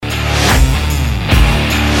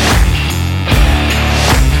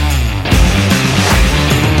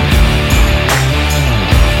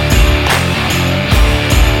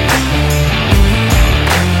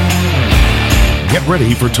Get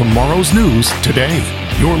ready for tomorrow's news today.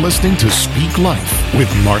 You're listening to Speak Life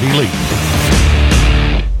with Marty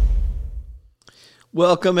Layton.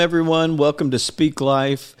 Welcome, everyone. Welcome to Speak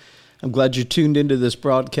Life. I'm glad you tuned into this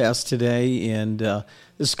broadcast today, and this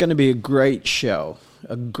is going to be a great show,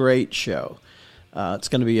 It's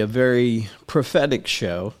going to be a very prophetic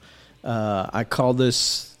show. I call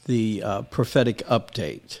this the prophetic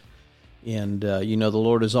update. And, the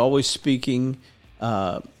Lord is always speaking,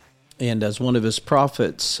 and as one of his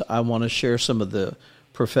prophets, I want to share some of the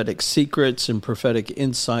prophetic secrets and prophetic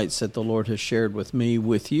insights that the Lord has shared with me,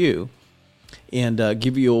 with you, and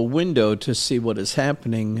give you a window to see what is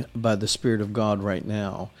happening by the Spirit of God right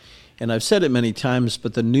now. And I've said it many times,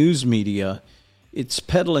 but the news media, it's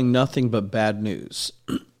peddling nothing but bad news.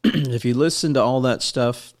 If you listen to all that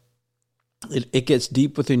stuff, it gets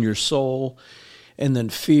deep within your soul, and then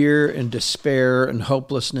fear and despair and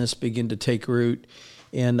hopelessness begin to take root.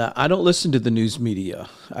 And I don't listen to the news media.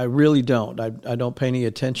 I really don't. I don't pay any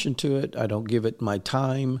attention to it. I don't give it my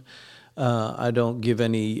time. I don't give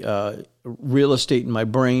any real estate in my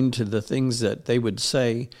brain to the things that they would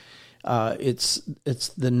say. It's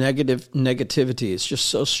the negativity. It's just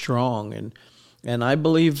so strong. And I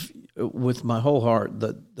believe with my whole heart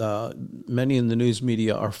that many in the news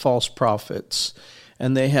media are false prophets,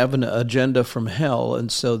 and they have an agenda from hell,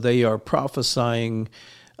 and so they are prophesying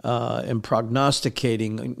and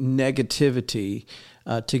prognosticating negativity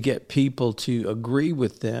to get people to agree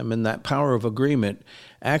with them, and that power of agreement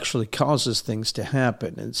actually causes things to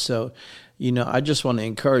happen. And so, I just want to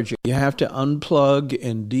encourage you. You have to unplug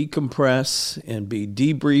and decompress and be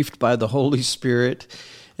debriefed by the Holy Spirit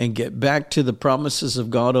and get back to the promises of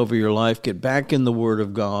God over your life, get back in the Word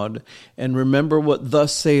of God, and remember what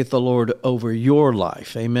thus saith the Lord over your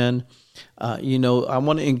life. Amen. I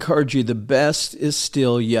want to encourage you, the best is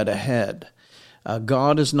still yet ahead.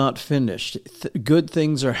 God is not finished. Good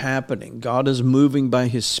things are happening. God is moving by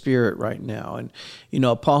His Spirit right now. And,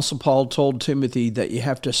 Apostle Paul told Timothy that you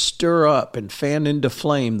have to stir up and fan into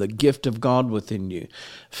flame the gift of God within you.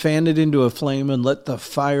 Fan it into a flame and let the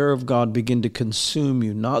fire of God begin to consume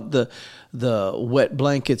you, not the wet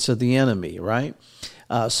blankets of the enemy, right?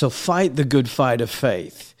 So fight the good fight of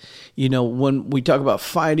faith. When we talk about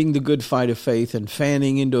fighting the good fight of faith and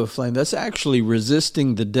fanning into a flame, that's actually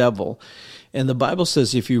resisting the devil. And the Bible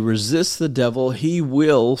says if you resist the devil, he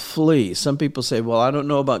will flee. Some people say, well, I don't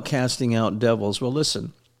know about casting out devils. Well,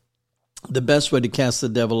 listen, the best way to cast the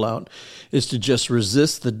devil out is to just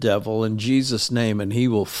resist the devil in Jesus' name, and he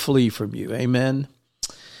will flee from you. Amen?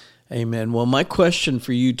 Amen. Well, my question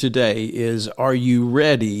for you today is, are you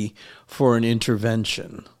ready for an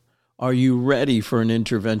intervention? Are you ready for an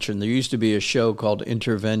intervention? There used to be a show called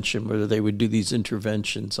Intervention where they would do these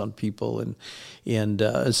interventions on people.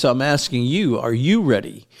 And so I'm asking you, are you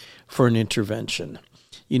ready for an intervention?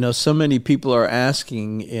 So many people are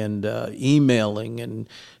asking and emailing and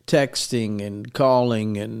texting and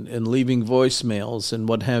calling and leaving voicemails and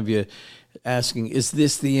what have you, asking, is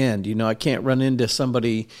this the end? I can't run into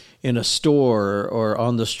somebody in a store or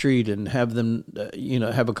on the street and have them,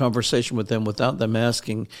 have a conversation with them without them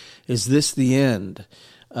asking, is this the end?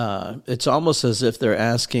 It's almost as if they're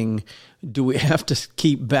asking, do we have to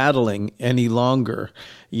keep battling any longer?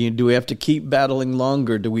 Do we have to keep battling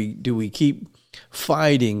longer? Do we keep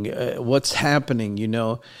fighting? What's happening?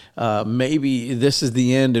 Maybe this is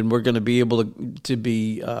the end and we're going to be able to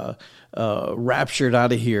be raptured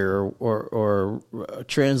out of here or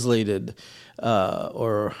translated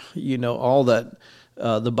or all that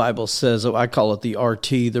the Bible says. I call it the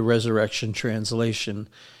RT, the Resurrection Translation.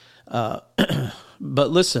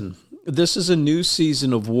 But listen, this is a new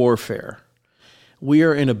season of warfare. We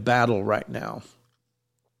are in a battle right now,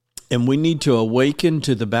 and we need to awaken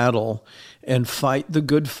to the battle and fight the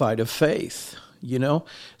good fight of faith.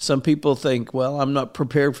 Some people think, well, I'm not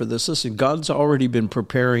prepared for this. Listen, God's already been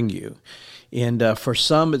preparing you. And for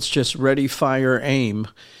some, it's just ready, fire, aim.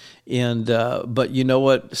 And but you know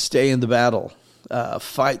what? Stay in the battle.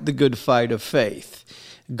 Fight the good fight of faith.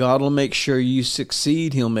 God will make sure you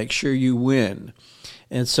succeed. He'll make sure you win.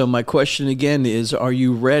 And so my question again is, are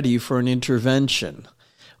you ready for an intervention?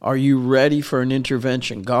 Are you ready for an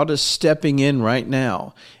intervention? God is stepping in right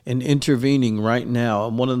now and intervening right now.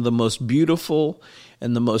 And one of the most beautiful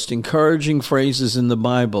and the most encouraging phrases in the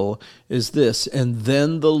Bible is this, and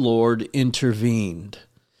then the Lord intervened.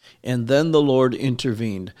 And then the Lord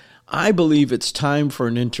intervened. I believe it's time for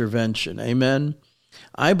an intervention. Amen?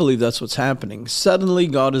 I believe that's what's happening. Suddenly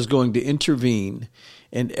God is going to intervene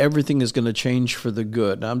and everything is going to change for the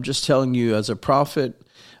good. I'm just telling you as a prophet,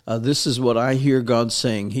 This is what I hear God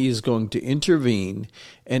saying. He is going to intervene,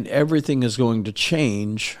 and everything is going to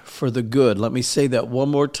change for the good. Let me say that one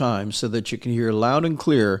more time so that you can hear loud and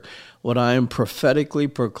clear what I am prophetically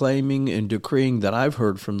proclaiming and decreeing that I've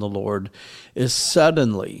heard from the Lord is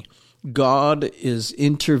suddenly God is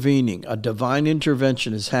intervening. A divine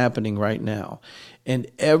intervention is happening right now, and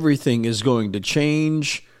everything is going to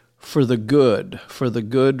change for the good, for the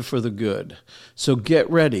good, for the good. So get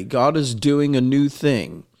ready. God is doing a new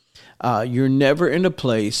thing. You're never in a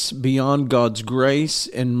place beyond God's grace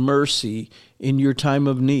and mercy in your time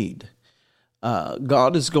of need.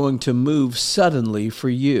 God is going to move suddenly for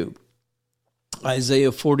you.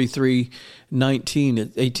 Isaiah 43, 18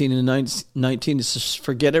 and 19, it says,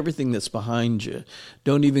 forget everything that's behind you.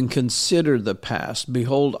 Don't even consider the past.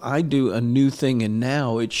 Behold, I do a new thing, and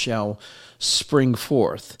now it shall spring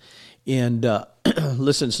forth. And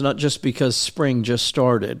listen, it's not just because spring just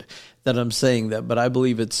started that I'm saying that, but I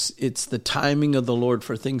believe it's the timing of the Lord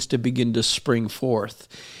for things to begin to spring forth.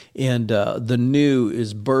 And the new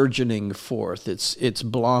is burgeoning forth. It's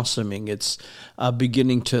blossoming. It's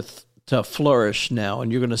beginning to flourish now,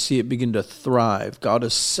 and you're going to see it begin to thrive. God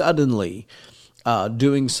is suddenly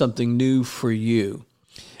doing something new for you.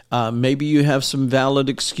 Maybe you have some valid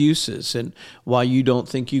excuses and why you don't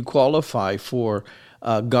think you qualify for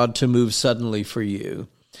God to move suddenly for you.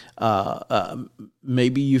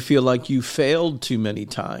 Maybe you feel like you failed too many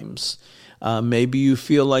times. Maybe you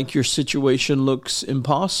feel like your situation looks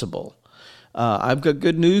impossible. I've got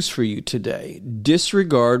good news for you today.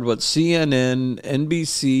 Disregard what CNN,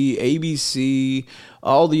 NBC, ABC,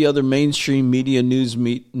 all the other mainstream media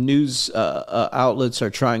news outlets are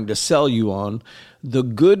trying to sell you on. The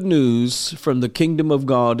good news from the kingdom of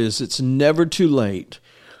God is it's never too late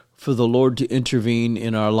for the Lord to intervene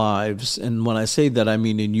in our lives. And when I say that, I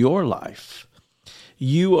mean in your life.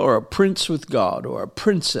 You are a prince with God or a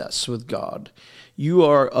princess with God. You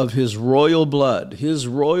are of his royal blood. His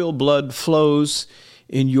royal blood flows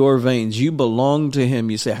in your veins. You belong to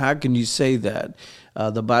him. You say, how can you say that?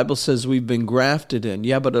 The Bible says we've been grafted in.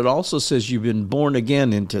 Yeah, but it also says you've been born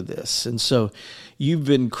again into this. And so you've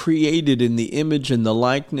been created in the image and the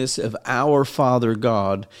likeness of our Father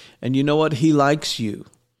God. And you know what? He likes you.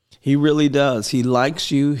 He really does. He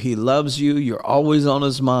likes you. He loves you. You're always on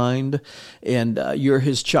his mind, and you're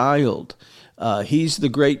his child. He's the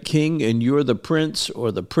great king, and you're the prince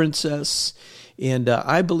or the princess. And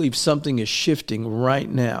I believe something is shifting right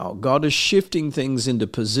now. God is shifting things into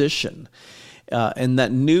position. And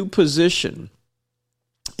that new position,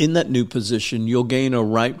 in that new position, you'll gain a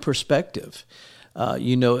right perspective.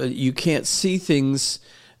 You can't see things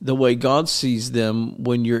the way God sees them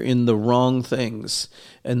when you're in the wrong things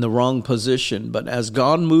and the wrong position. But as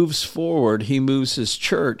God moves forward, he moves his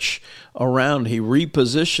church around. He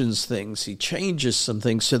repositions things. He changes some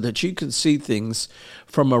things so that you can see things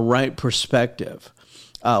from a right perspective.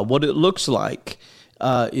 What it looks like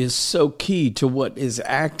is so key to what is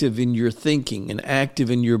active in your thinking and active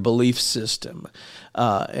in your belief system.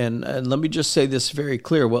 And let me just say this very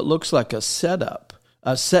clear. What looks like a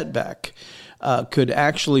setback, could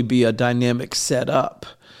actually be a dynamic setup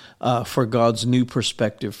for God's new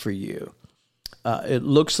perspective for you. It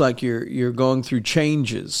looks like you're going through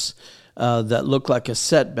changes that look like a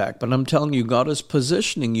setback, but I'm telling you, God is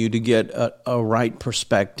positioning you to get a right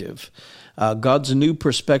perspective. God's new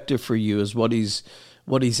perspective for you is what He's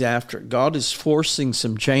after. God is forcing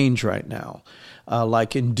some change right now,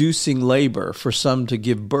 like inducing labor for some to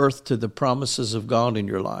give birth to the promises of God in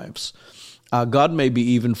your lives. God may be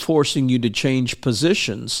even forcing you to change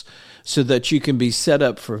positions so that you can be set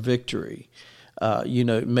up for victory.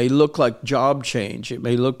 It may look like job change. It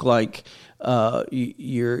may look like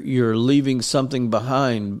you're leaving something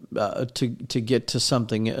behind to get to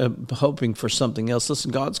something, hoping for something else.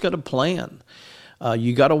 Listen, God's got a plan.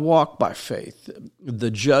 You got to walk by faith.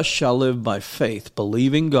 The just shall live by faith,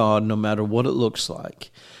 believing God no matter what it looks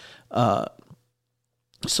like.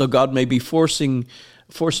 So God may be forcing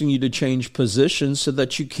you to change positions so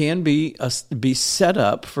that you can be set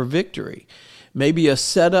up for victory. Maybe a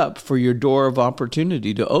setup for your door of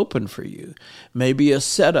opportunity to open for you. Maybe a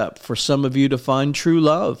setup for some of you to find true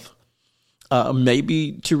love.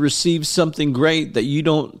 Maybe to receive something great that you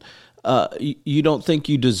don't think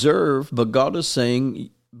you deserve, but God is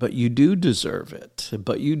saying, but you do deserve it.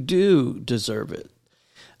 But you do deserve it.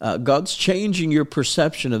 God's changing your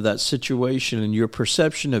perception of that situation and your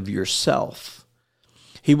perception of yourself.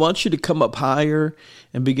 He wants you to come up higher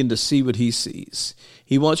and begin to see what he sees.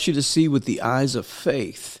 He wants you to see with the eyes of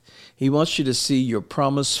faith. He wants you to see your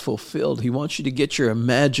promise fulfilled. He wants you to get your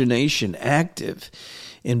imagination active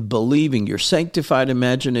in believing, your sanctified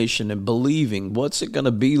imagination and believing, what's it going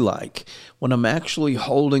to be like when I'm actually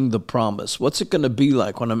holding the promise? What's it going to be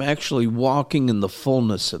like when I'm actually walking in the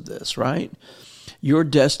fullness of this, right? Your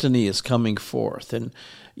destiny is coming forth. And,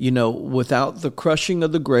 without the crushing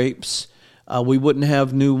of the grapes, we wouldn't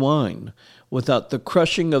have new wine. Without the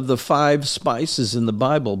crushing of the 5 spices in the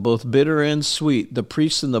Bible, both bitter and sweet, the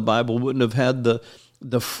priests in the Bible wouldn't have had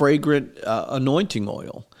the fragrant anointing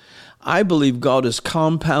oil. I believe God is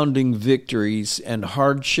compounding victories and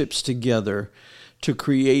hardships together to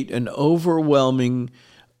create an overwhelming,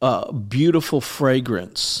 beautiful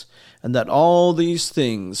fragrance, and that all these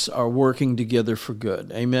things are working together for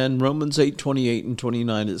good. Amen. Romans 8:28 and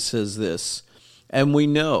 29, it says this, and we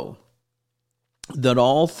know that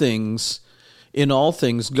in all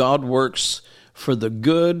things, God works for the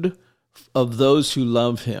good of those who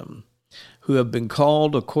love him, who have been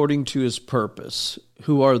called according to his purpose,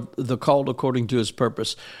 who are the called according to his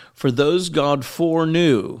purpose. For those God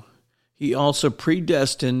foreknew, he also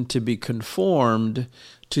predestined to be conformed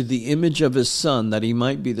to the image of his Son, that he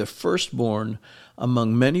might be the firstborn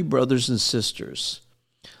among many brothers and sisters.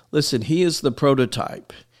 Listen, he is the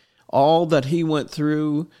prototype. All that he went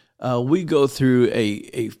through, we go through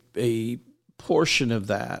a portion of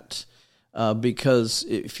that, because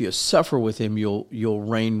if you suffer with him, you'll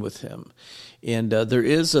reign with him. And there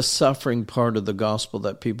is a suffering part of the gospel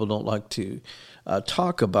that people don't like to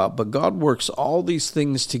talk about, but God works all these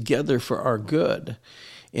things together for our good.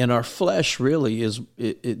 And our flesh really is,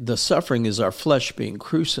 the suffering is our flesh being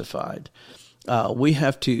crucified. We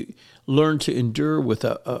have to learn to endure with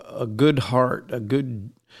a good heart, a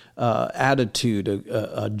good attitude,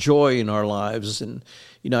 a joy in our lives. And,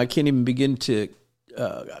 I can't even begin to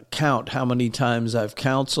count how many times I've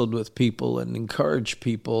counseled with people and encouraged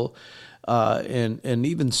people, and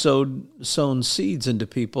even sown seeds into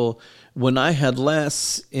people when I had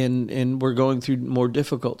less and we're going through more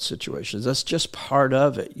difficult situations. That's just part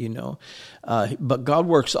of it, But God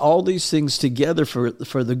works all these things together for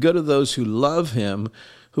the good of those who love him,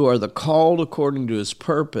 who are the called according to his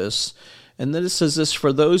purpose. And then it says this,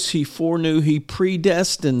 for those he foreknew, he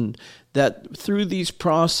predestined, that through these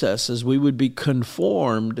processes we would be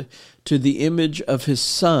conformed to the image of his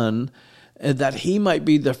Son, and that he might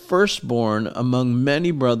be the firstborn among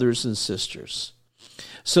many brothers and sisters.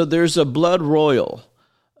 So there's a blood royal,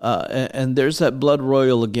 and there's that blood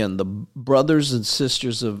royal again, the brothers and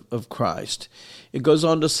sisters of Christ. It goes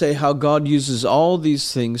on to say how God uses all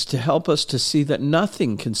these things to help us to see that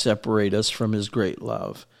nothing can separate us from his great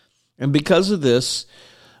love. And because of this,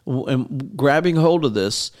 and grabbing hold of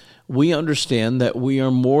this, we understand that we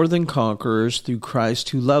are more than conquerors through Christ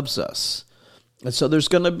who loves us. And so there's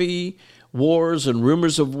going to be wars and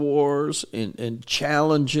rumors of wars and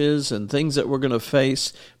challenges and things that we're going to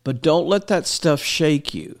face, but don't let that stuff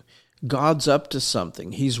shake you. God's up to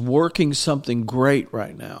something. He's working something great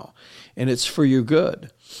right now, and it's for your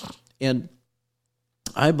good. And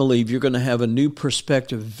I believe you're going to have a new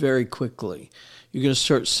perspective very quickly. You're going to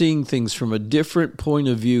start seeing things from a different point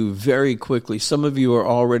of view very quickly. Some of you are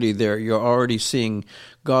already there. You're already seeing,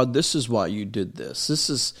 God, this is why you did this.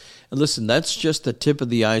 And listen, that's just the tip of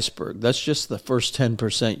the iceberg. That's just the first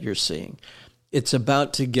 10% you're seeing. It's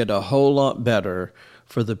about to get a whole lot better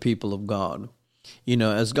for the people of God.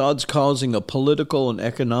 As God's causing a political and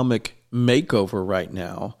economic makeover right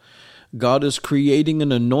now, God is creating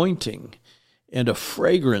an anointing and a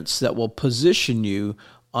fragrance that will position you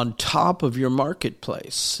on top of your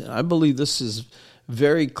marketplace. And I believe this is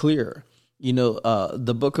very clear.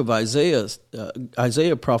 The book of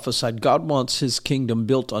Isaiah prophesied God wants his kingdom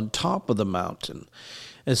built on top of the mountain.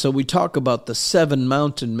 And so we talk about the 7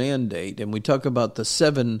 mountain mandate, and we talk about the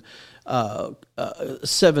seven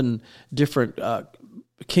different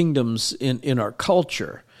kingdoms in our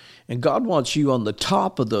culture. And God wants you on the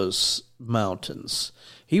top of those mountains.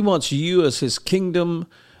 He wants you as his kingdom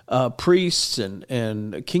priests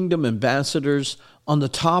and kingdom ambassadors on the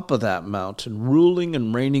top of that mountain, ruling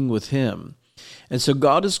and reigning with him. And so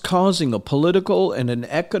God is causing a political and an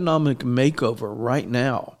economic makeover right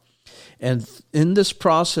now. And in this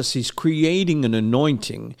process, he's creating an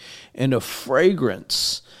anointing and a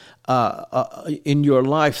fragrance in your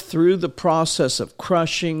life through the process of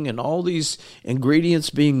crushing and all these ingredients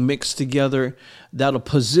being mixed together that'll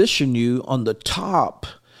position you on the top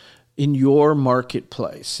in your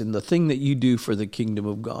marketplace, in the thing that you do for the kingdom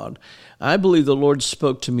of God. I believe the Lord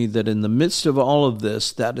spoke to me that in the midst of all of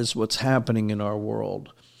this, that is what's happening in our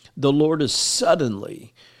world. The Lord is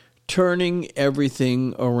suddenly turning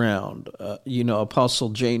everything around. Apostle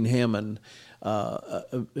Jane Hammond,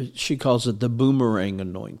 she calls it the boomerang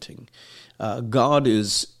anointing. God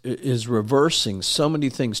is reversing so many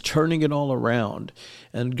things, turning it all around.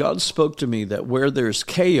 And God spoke to me that where there's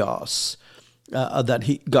chaos,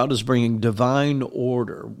 God is bringing divine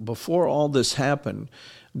order. Before all this happened,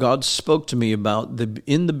 God spoke to me about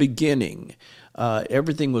in the beginning,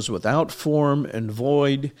 everything was without form and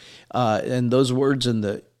void, and those words in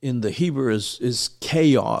the Hebrew is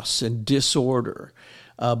chaos and disorder.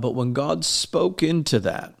 But when God spoke into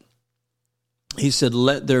that, He said,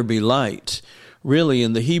 "Let there be light." Really,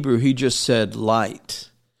 in the Hebrew, He just said light.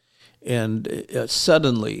 And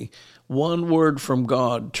suddenly, one word from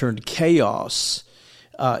God turned chaos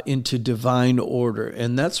into divine order.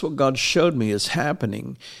 And that's what God showed me is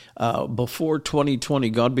happening. Before 2020,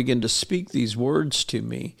 God began to speak these words to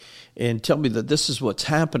me and tell me that this is what's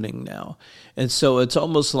happening now. And so it's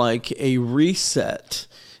almost like a reset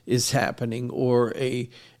is happening, or a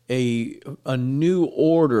new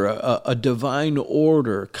order, a divine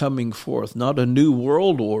order coming forth, not a new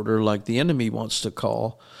world order like the enemy wants to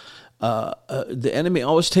call. The enemy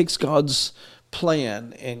always takes God's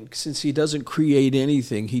plan, and since he doesn't create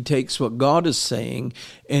anything, he takes what God is saying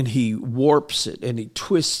and he warps it and he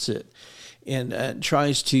twists it and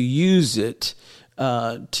tries to use it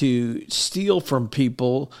to steal from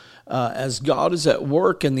people as God is at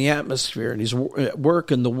work in the atmosphere and He's at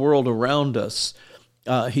work in the world around us.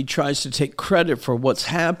 He tries to take credit for what's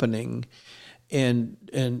happening and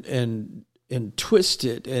twist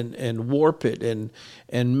it and warp it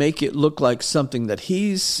and make it look like something that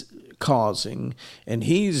he's causing and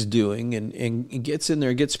he's doing, and gets in there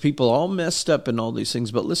and gets people all messed up and all these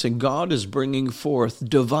things. But listen, God is bringing forth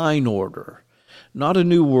divine order, not a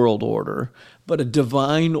new world order, but a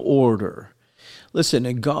divine order. Listen,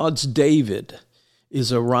 and God's David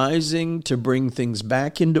is arising to bring things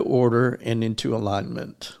back into order and into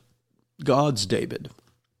alignment. God's David.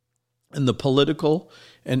 And the political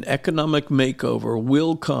and economic makeover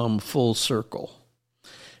will come full circle.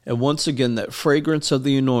 And once again, that fragrance of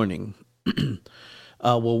the anointing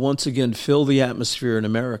will once again fill the atmosphere in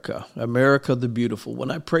America. America the beautiful. When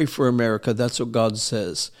I pray for America, that's what God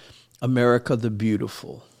says. America the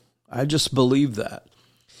beautiful. I just believe that.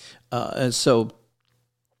 And so,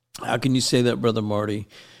 how can you say that, Brother Marty?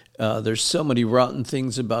 There's so many rotten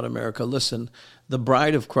things about America. Listen, the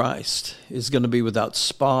bride of Christ is going to be without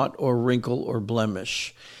spot or wrinkle or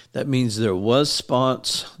blemish. That means there was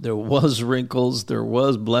spots, there was wrinkles, there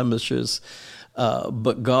was blemishes,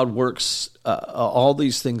 but God works all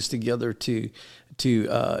these things together to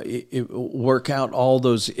work out all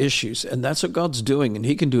those issues. And that's what God's doing, and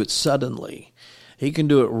He can do it suddenly. He can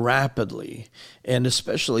do it rapidly, and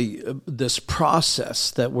especially this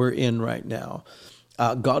process that we're in right now.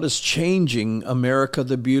 God is changing America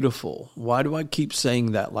the beautiful. Why do I keep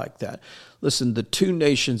saying that like that? Listen, the two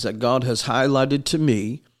nations that God has highlighted to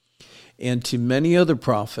me and to many other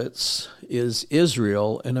prophets is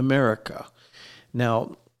Israel and America.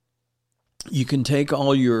 Now, you can take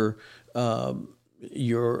all your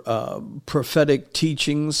prophetic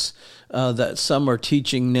teachings that some are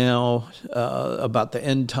teaching now about the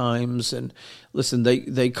end times, and listen,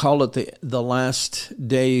 they call it the last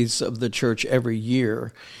days of the church every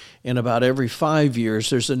year, and about every 5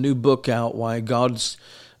 years there's a new book out why God's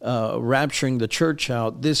rapturing the church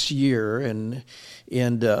out this year, and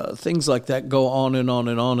things like that go on and on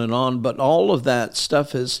and on and on. But all of that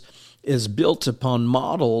stuff is built upon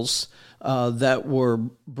models that were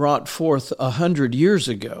brought forth 100 years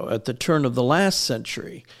ago at the turn of the last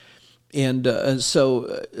century. And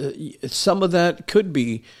so some of that could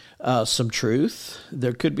be some truth.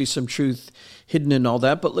 There could be some truth hidden in all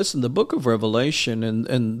that. But listen, the book of Revelation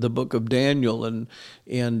and the book of Daniel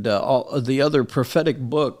and all the other prophetic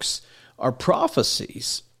books are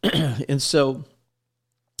prophecies. And so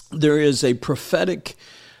there is a prophetic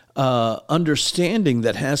understanding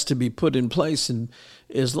that has to be put in place. And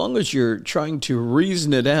as long as you're trying to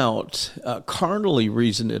reason it out, carnally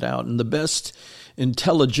reason it out, and the best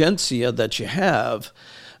intelligentsia that you have,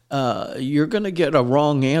 you're going to get a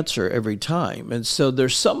wrong answer every time. And so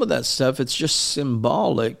there's some of that stuff, it's just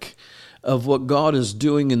symbolic of what God is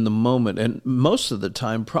doing in the moment. And most of the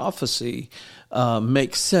time, prophecy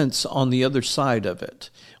makes sense on the other side of it.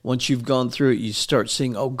 Once you've gone through it, you start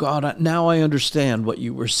seeing, oh God, now I understand what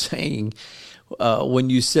you were saying when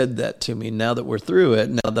you said that to me. Now that we're through it,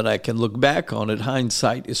 now that I can look back on it,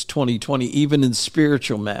 hindsight is 20/20, even in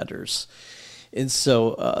spiritual matters. And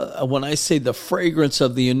so when I say the fragrance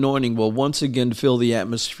of the anointing will once again fill the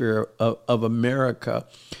atmosphere of America,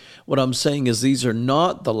 what I'm saying is these are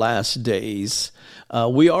not the last days.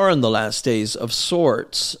 We are in the last days of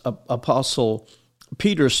sorts. Apostle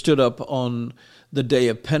Peter stood up on the day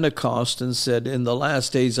of Pentecost and said, in the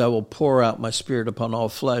last days I will pour out my Spirit upon all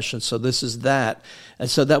flesh. And so this is that. And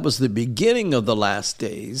so that was the beginning of the last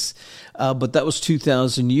days, but that was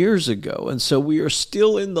 2,000 years ago. And so we are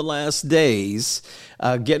still in the last days,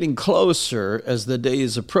 getting closer as the day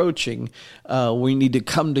is approaching. We need to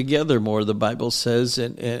come together more, the Bible says,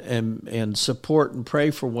 and support and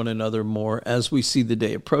pray for one another more as we see the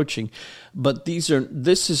day approaching. But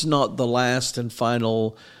this is not the last and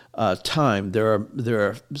final time. There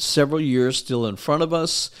are several years still in front of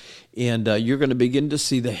us, and you're going to begin to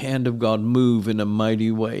see the hand of God move in a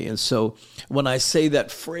mighty way. And so when I say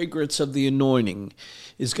that fragrance of the anointing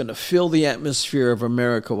is going to fill the atmosphere of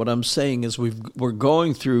America, what I'm saying is we're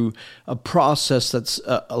going through a process that's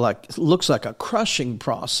looks like a crushing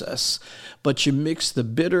process, but you mix the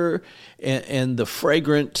bitter and the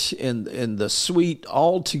fragrant and the sweet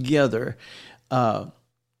all together,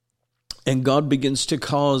 and God begins to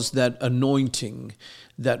cause that anointing,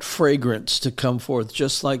 that fragrance to come forth,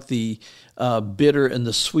 just like the bitter and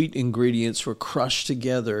the sweet ingredients were crushed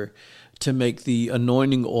together to make the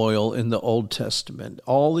anointing oil in the Old Testament.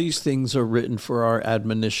 All these things are written for our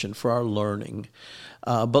admonition, for our learning.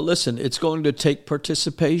 But listen, it's going to take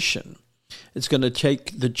participation. It's going to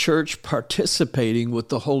take the church participating with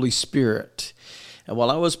the Holy Spirit. And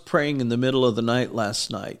while I was praying in the middle of the night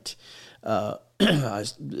last night, I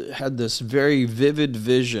had this very vivid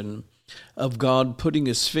vision of God putting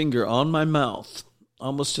his finger on my mouth,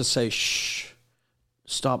 almost to say, shh,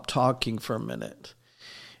 stop talking for a minute.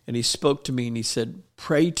 And he spoke to me and he said,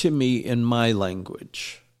 pray to me in my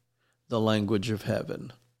language, the language of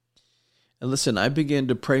heaven. And listen, I began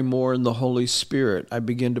to pray more in the Holy Spirit. I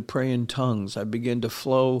began to pray in tongues. I began to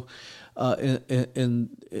flow in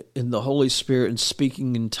the Holy Spirit and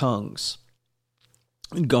speaking in tongues.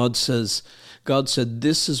 And God said,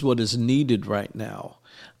 this is what is needed right now.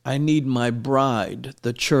 I need my bride,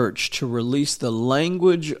 the church, to release the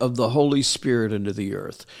language of the Holy Spirit into the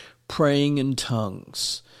earth, praying in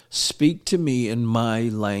tongues. Speak to me in my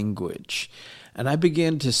language. And I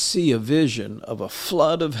began to see a vision of a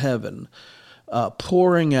flood of heaven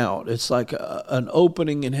pouring out. It's like an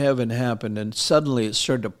opening in heaven happened, and suddenly it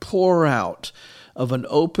started to pour out of an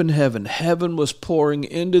open heaven. Heaven was pouring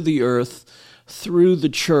into the earth through the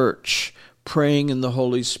church, praying in the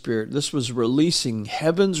Holy Spirit. This was releasing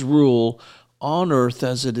heaven's rule on earth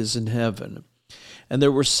as it is in heaven. And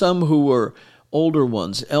there were some who were older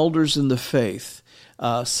ones, elders in the faith,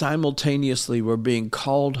 simultaneously were being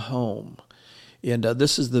called home. And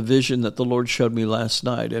this is the vision that the Lord showed me last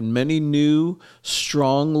night. And many new,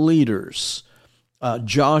 strong leaders,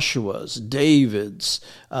 Joshua's, David's,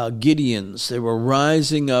 Gideon's, they were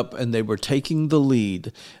rising up and they were taking the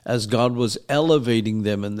lead as God was elevating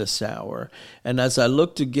them in this hour. And as I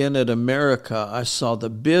looked again at America, I saw the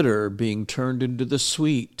bitter being turned into the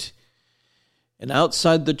sweet. And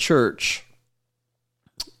outside the church,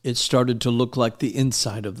 it started to look like the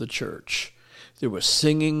inside of the church. There was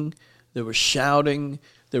singing, there was shouting,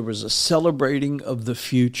 there was a celebrating of the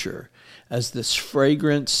future as this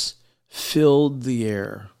fragrance filled the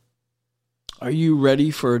air. Are you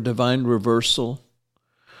ready for a divine reversal?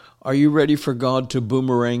 Are you ready for God to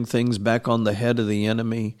boomerang things back on the head of the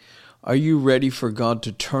enemy? Are you ready for God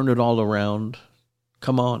to turn it all around?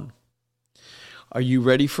 Come on. Are you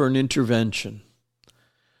ready for an intervention?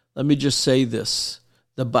 Let me just say this.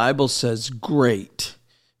 The Bible says, great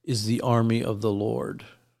is the army of the Lord.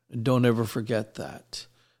 And don't ever forget that.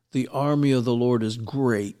 The army of the Lord is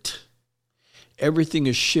great. Everything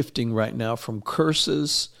is shifting right now from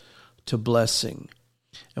curses to blessing.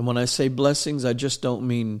 And when I say blessings, I just don't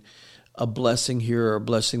mean a blessing here or a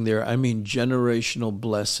blessing there. I mean generational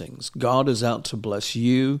blessings. God is out to bless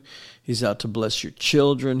you. He's out to bless your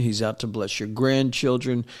children. He's out to bless your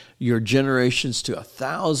grandchildren, your generations to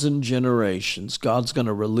 1,000 generations. God's going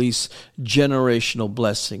to release generational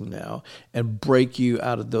blessing now and break you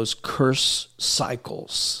out of those curse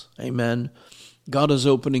cycles. Amen. God is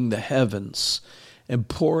opening the heavens and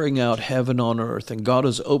pouring out heaven on earth. And God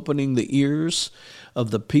is opening the ears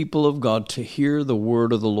of the people of God to hear the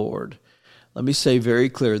word of the Lord. Let me say very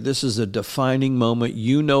clear, this is a defining moment.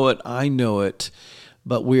 You know it, I know it,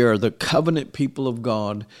 but we are the covenant people of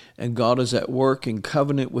God, and God is at work in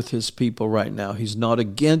covenant with his people right now. He's not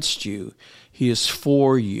against you. He is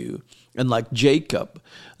for you. And like Jacob,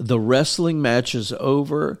 the wrestling match is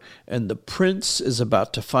over, and the prince is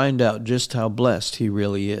about to find out just how blessed he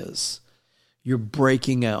really is. You're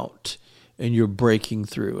breaking out, and you're breaking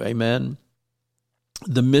through. Amen?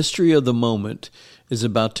 The mystery of the moment is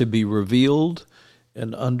about to be revealed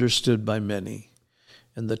and understood by many.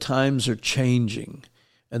 And the times are changing.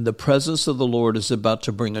 And the presence of the Lord is about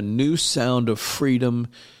to bring a new sound of freedom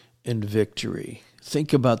and victory.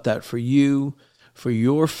 Think about that for you, for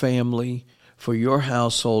your family, for your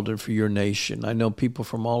household, and for your nation. I know people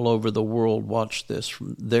from all over the world watch this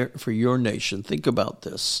for your nation. Think about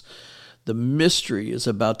this. The mystery is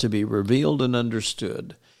about to be revealed and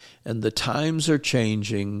understood, and the times are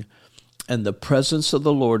changing, and the presence of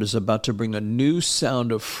the Lord is about to bring a new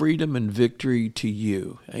sound of freedom and victory to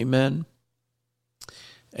you. Amen?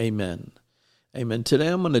 Amen. Amen. Today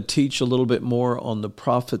I'm going to teach a little bit more on the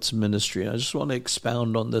prophet's ministry. And I just want to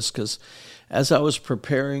expound on this because as I was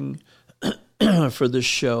preparing for this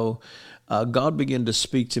show, God began to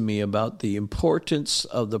speak to me about the importance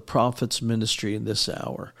of the prophet's ministry in this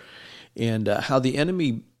hour and how the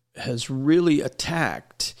enemy has really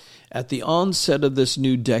attacked at the onset of this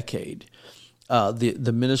new decade,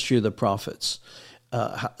 the ministry of the prophets.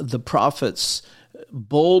 The prophets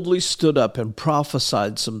boldly stood up and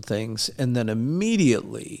prophesied some things, and then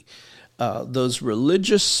immediately those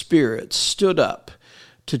religious spirits stood up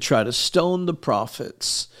to try to stone the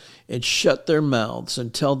prophets and shut their mouths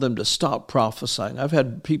and tell them to stop prophesying. I've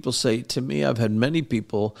had people say to me, I've had many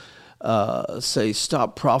people say,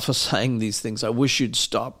 stop prophesying these things. I wish you'd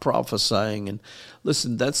stop prophesying. And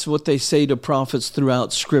listen, that's what they say to prophets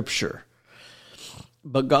throughout Scripture.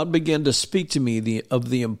 But God began to speak to me of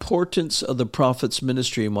the importance of the prophet's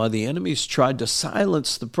ministry and why the enemies tried to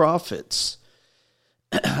silence the prophets.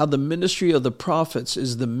 How the ministry of the prophets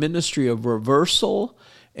is the ministry of reversal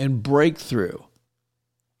and breakthrough.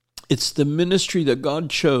 It's the ministry that God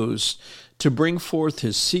chose to bring forth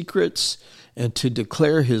His secrets and to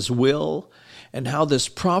declare His will, and how this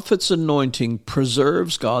prophet's anointing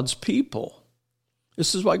preserves God's people.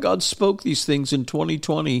 This is why God spoke these things in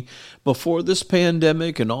 2020 before this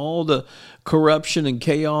pandemic and all the corruption and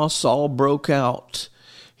chaos all broke out.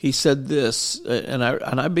 He said this, and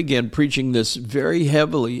I began preaching this very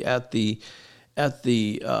heavily at the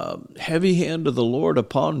heavy hand of the Lord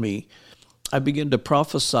upon me. I began to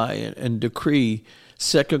prophesy and decree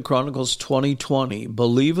 2 Chronicles 20:20.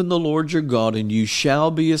 Believe in the Lord your God, and you shall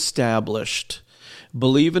be established.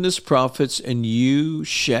 Believe in His prophets, and you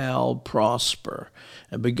shall prosper.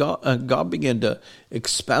 And God began to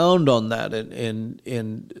expound on that,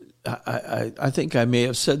 and I think I may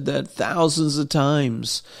have said that thousands of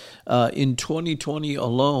times in 2020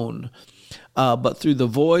 alone. But through the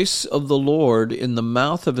voice of the Lord in the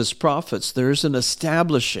mouth of His prophets, there's an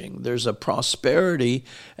establishing, there's a prosperity,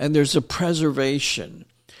 and there's a preservation.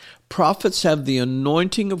 Prophets have the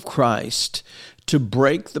anointing of Christ to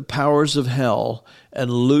break the powers of hell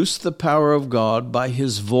and loose the power of God by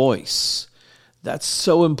His voice. That's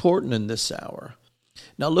so important in this hour.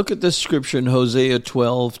 Now look at this scripture in Hosea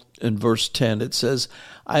 12 and verse 10. It says,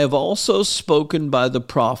 I have also spoken by the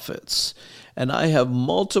prophets, and I have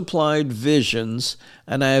multiplied visions,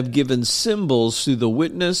 and I have given symbols through the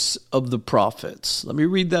witness of the prophets. Let me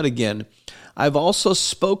read that again. I've also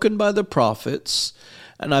spoken by the prophets,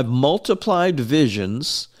 and I've multiplied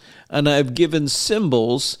visions, and I've given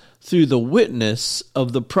symbols through the witness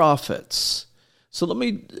of the prophets. So let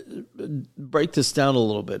me break this down a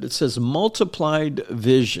little bit. It says multiplied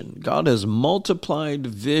vision. God has multiplied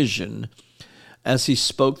vision as He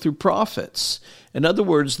spoke through prophets. In other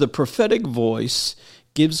words, the prophetic voice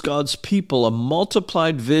gives God's people a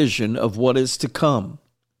multiplied vision of what is to come.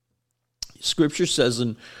 Scripture says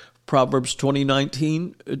in Proverbs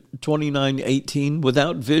 29:18,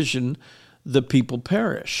 without vision, the people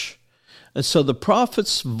perish. And so the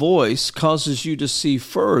prophet's voice causes you to see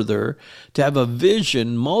further, to have a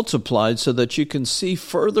vision multiplied so that you can see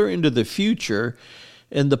further into the future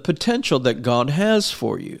and the potential that God has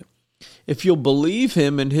for you. If you'll believe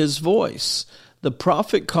Him and His voice, the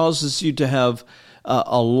prophet causes you to have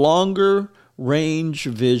a longer range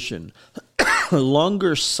vision,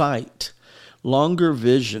 longer sight, longer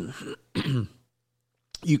vision.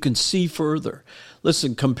 You can see further.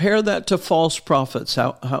 Listen, compare that to false prophets,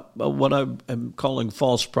 what I'm calling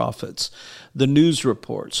false prophets, the news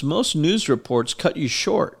reports. Most news reports cut you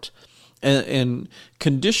short and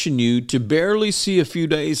condition you to barely see a few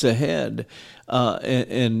days ahead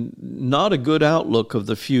and not a good outlook of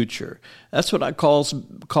the future. That's what I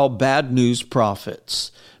call bad news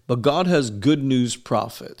prophets. But God has good news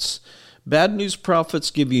prophets. Bad news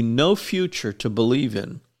prophets give you no future to believe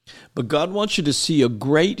in. But God wants you to see a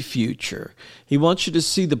great future. He wants you to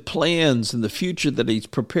see the plans and the future that He's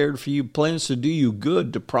prepared for you, plans to do you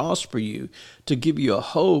good, to prosper you, to give you a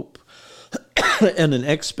hope and an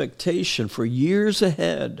expectation for years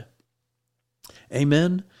ahead.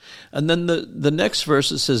 Amen? And then the next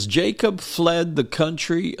verse, it says, Jacob fled the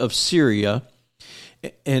country of Syria,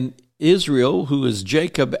 and Israel, who is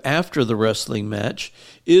Jacob after the wrestling match,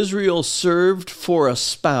 Israel served for a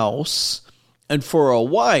spouse, and for a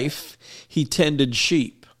wife he tended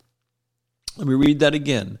sheep. Let me read that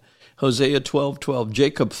again. Hosea 12:12.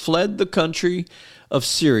 Jacob fled the country of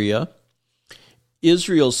Syria.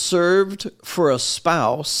 Israel served for a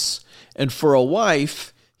spouse, and for a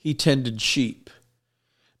wife he tended sheep.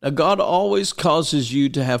 Now, God always causes you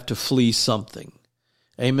to have to flee something.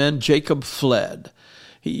 Amen. Jacob fled.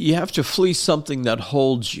 You have to flee something that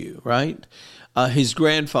holds you, right? His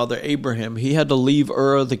grandfather, Abraham, he had to leave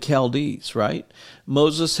Ur of the Chaldees, right?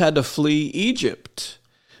 Moses had to flee Egypt.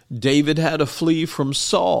 David had to flee from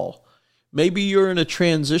Saul. Maybe you're in a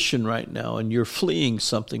transition right now and you're fleeing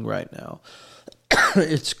something right now.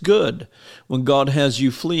 It's good when God has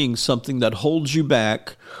you fleeing something that holds you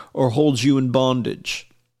back or holds you in bondage.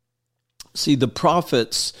 See, the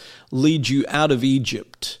prophets lead you out of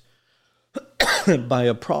Egypt by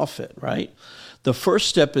a prophet, right? The first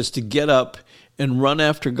step is to get up and run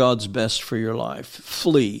after God's best for your life.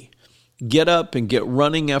 Flee. Get up and get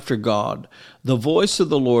running after God. The voice of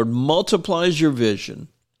the Lord multiplies your vision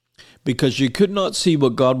because you could not see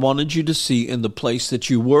what God wanted you to see in the place that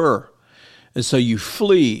you were. And so you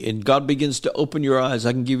flee, and God begins to open your eyes.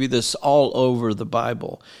 I can give you this all over the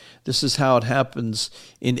Bible. This is how it happens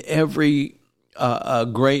in every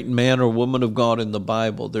great man or woman of God in the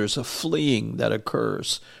Bible. There's a fleeing that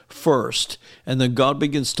occurs first, and then God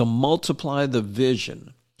begins to multiply the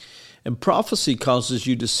vision. And prophecy causes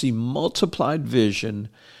you to see multiplied vision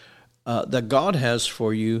that God has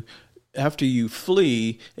for you. After you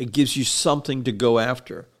flee, it gives you something to go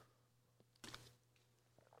after.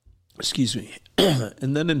 Excuse me.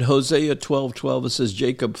 And then in Hosea 12:12, it says,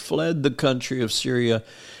 Jacob fled the country of Syria,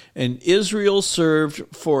 and Israel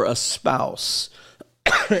served for a spouse.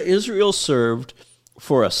 Israel served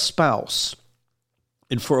for a spouse,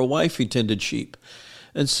 and for a wife he tended sheep.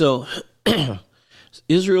 And so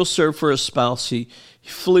Israel served for a spouse. He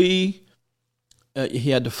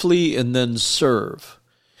had to flee and then serve.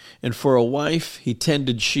 And for a wife, he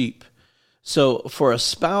tended sheep. So for a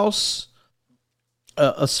spouse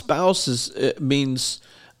means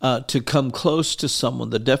to come close to someone.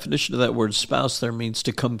 The definition of that word spouse there means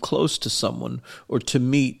to come close to someone or to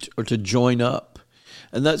meet or to join up.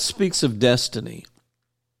 And that speaks of destiny.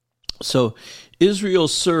 So Israel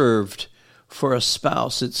served for a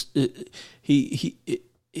spouse.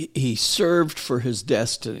 He served for his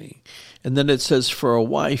destiny. And then it says for a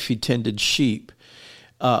wife he tended sheep.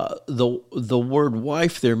 The word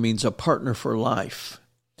wife there means a partner for life.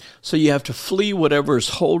 So you have to flee whatever is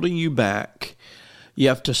holding you back. You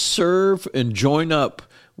have to serve and join up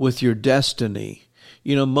with your destiny.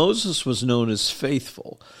 You know, Moses was known as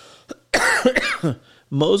faithful.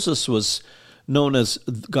 Moses was known as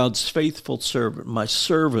God's faithful servant, my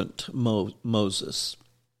servant Moses.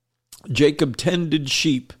 Jacob tended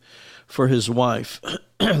sheep for his wife.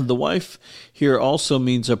 The wife here also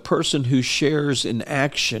means a person who shares in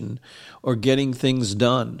action or getting things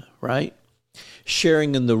done, right?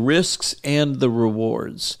 Sharing in the risks and the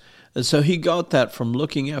rewards. And so he got that from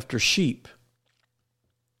looking after sheep.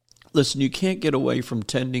 Listen, you can't get away from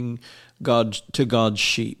tending God's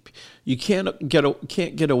sheep. You can't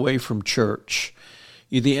get away from church.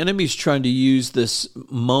 The enemy's trying to use this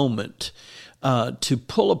moment to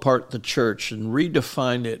pull apart the church and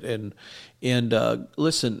redefine it. And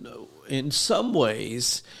listen, in some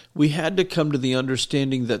ways, we had to come to the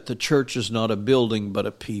understanding that the church is not a building but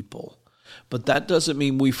a people. But that doesn't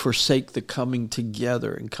mean we forsake the coming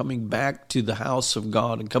together and coming back to the house of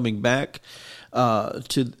God and coming back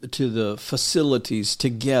to the facilities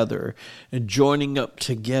together and joining up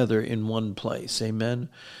together in one place. Amen.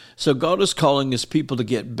 So God is calling his people to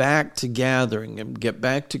get back to gathering and get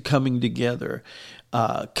back to coming together,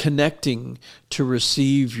 connecting to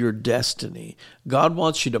receive your destiny. God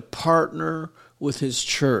wants you to partner with his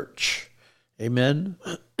church. Amen.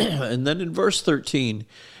 And then in verse 13,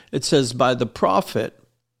 it says, by the prophet,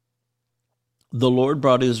 the Lord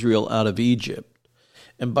brought Israel out of Egypt,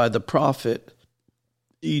 and by the prophet,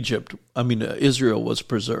 Israel was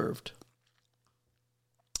preserved.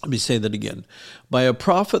 Let me say that again. By a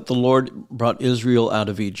prophet, the Lord brought Israel out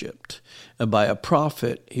of Egypt, and by a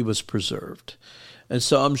prophet, he was preserved. And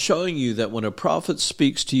so I'm showing you that when a prophet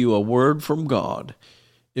speaks to you a word from God,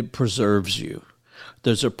 it preserves you.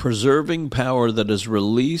 There's a preserving power that is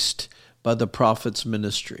released by the prophet's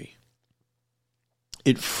ministry.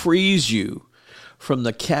 It frees you from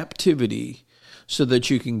the captivity so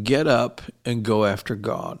that you can get up and go after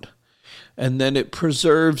God. And then it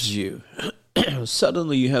preserves you.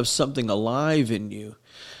 Suddenly you have something alive in you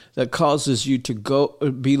that causes you to go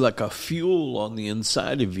be like a fuel on the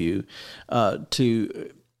inside of you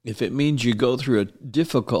if it means you go through a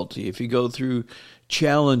difficulty, if you go through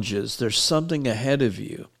challenges, there's something ahead of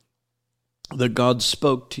you that God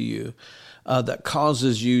spoke to you that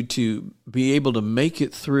causes you to be able to make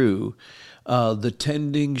it through the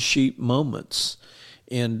tending sheep moments.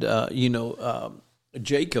 And,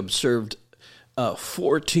 Jacob served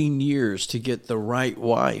 14 years to get the right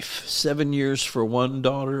wife, 7 years for one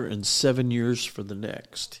daughter and 7 years for the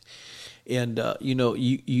next. And,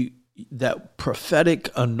 that prophetic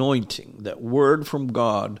anointing, that word from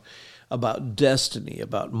God about destiny,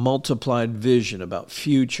 about multiplied vision, about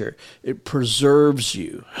future, it preserves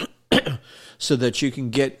you so that you can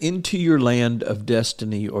get into your land of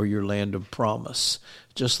destiny or your land of promise,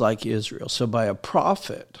 just like Israel. So by a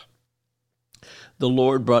prophet, the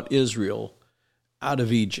Lord brought Israel out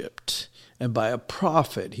of Egypt, and by a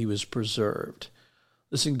prophet he was preserved.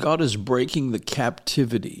 Listen, God is breaking the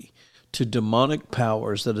captivity to demonic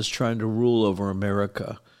powers that is trying to rule over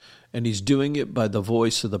America, and he's doing it by the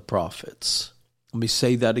voice of the prophets. Let me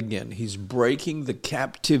say that again. He's breaking the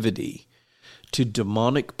captivity to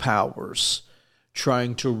demonic powers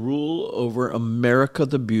trying to rule over America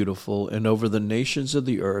the beautiful and over the nations of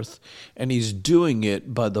the earth, and he's doing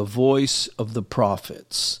it by the voice of the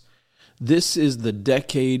prophets. This is the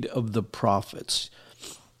decade of the prophets.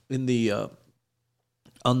 On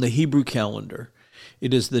the Hebrew calendar,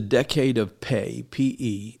 it is the decade of Pei.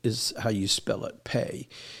 P-E is how you spell it, Pei.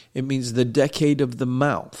 It means the decade of the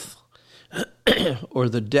mouth, or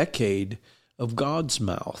the decade of God's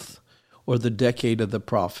mouth, or the decade of the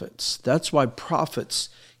prophets. That's why prophets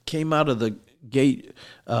came out of the gate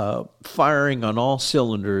firing on all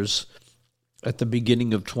cylinders at the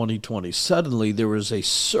beginning of 2020. Suddenly there was a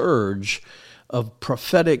surge of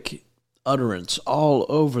prophetic utterance all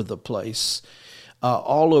over the place,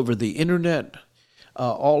 all over the internet,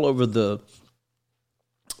 all over the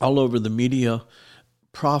media.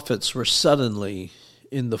 Prophets were suddenly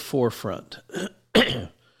in the forefront.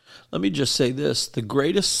 Let me just say this. The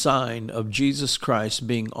greatest sign of Jesus Christ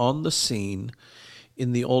being on the scene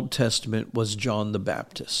in the Old Testament was John the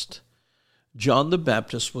Baptist. John the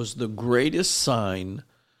Baptist was the greatest sign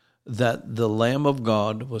that the Lamb of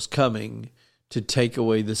God was coming to take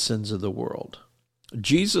away the sins of the world.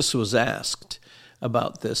 Jesus was asked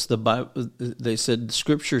about this. They said,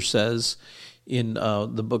 Scripture says in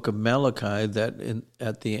the book of Malachi that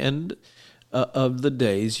at the end of the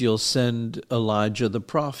days you'll send Elijah the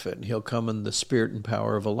prophet. He'll come in the spirit and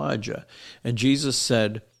power of Elijah. And Jesus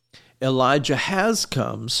said, Elijah has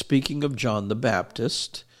come, speaking of John the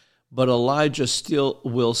Baptist, but Elijah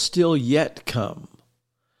will still yet come.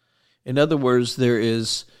 In other words, there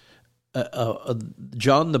is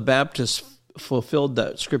John the Baptist fulfilled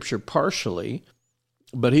that scripture partially,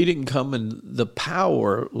 but he didn't come in the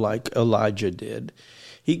power like Elijah did.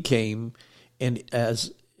 He came and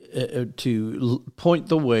to point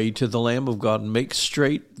the way to the Lamb of God and make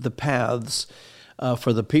straight the paths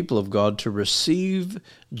for the people of God to receive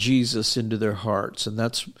Jesus into their hearts. And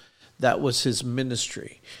that was his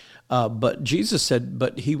ministry. But Jesus said,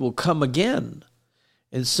 but he will come again.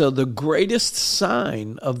 And so the greatest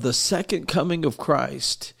sign of the second coming of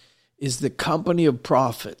Christ is the company of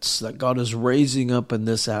prophets that God is raising up in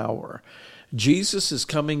this hour. Jesus is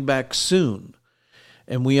coming back soon.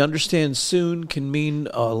 And we understand soon can mean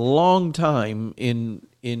a long time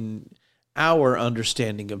in our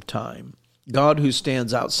understanding of time. God, who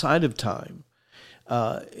stands outside of time,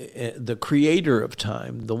 the creator of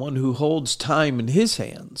time, the one who holds time in his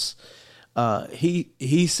hands,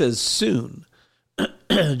 he says soon.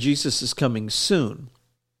 Jesus is coming soon.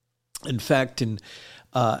 In fact, in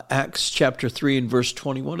Acts chapter 3 and verse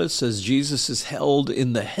 21, it says Jesus is held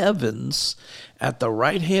in the heavens at the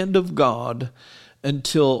right hand of God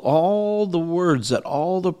until all the words that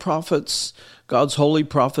all the prophets, God's holy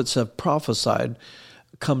prophets have prophesied,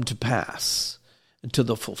 come to pass, until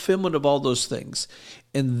the fulfillment of all those things.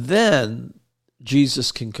 And then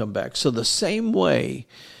Jesus can come back. So the same way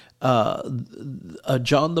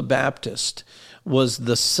John the Baptist was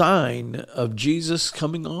the sign of Jesus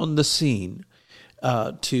coming on the scene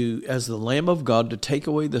as the Lamb of God to take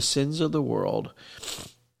away the sins of the world,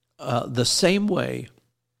 the same way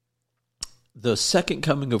the second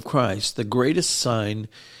coming of Christ, the greatest sign,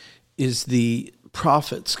 is the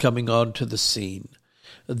prophets coming onto the scene.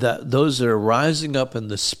 That those that are rising up in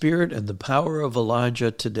the spirit and the power of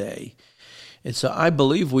Elijah today. And so I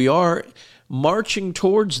believe we are marching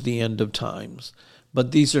towards the end of times,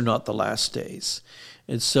 but these are not the last days.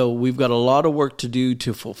 And so we've got a lot of work to do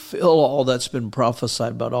to fulfill all that's been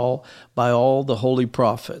prophesied by all the holy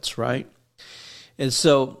prophets, right? And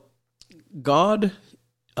so God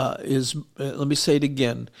let me say it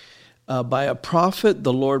again. By a prophet,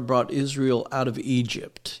 the Lord brought Israel out of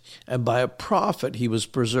Egypt, and by a prophet, he was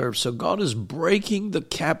preserved. So God is breaking the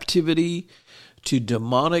captivity to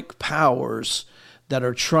demonic powers that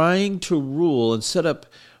are trying to rule and set up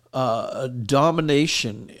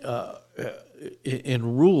domination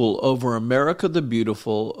and rule over America the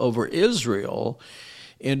Beautiful, over Israel,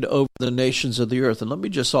 and over the nations of the earth. And let me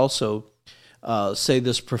just also say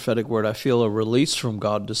this prophetic word. I feel a release from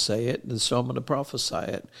God to say it, and so I'm going to prophesy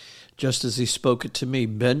it, just as he spoke it to me.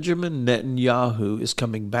 Benjamin Netanyahu is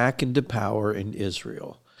coming back into power in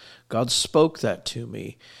Israel. God spoke that to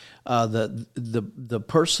me. That the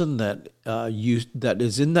person that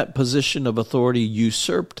is in that position of authority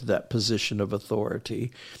usurped that position of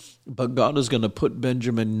authority, but God is going to put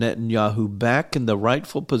Benjamin Netanyahu back in the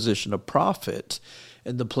rightful position of prophet,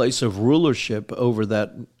 in the place of rulership over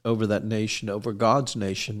that nation, over God's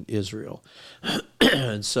nation, Israel.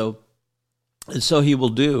 and so he will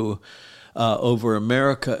do over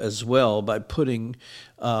America as well, by putting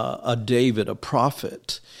a David, a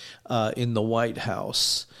prophet, in the White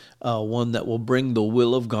House, one that will bring the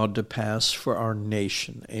will of God to pass for our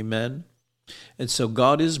nation. Amen. And so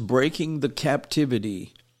God is breaking the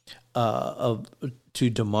captivity to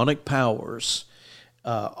demonic powers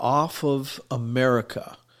off of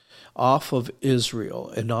America, off of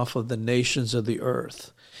Israel, and off of the nations of the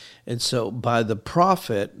earth. And so by the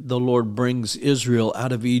prophet, the Lord brings Israel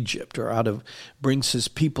out of Egypt, brings his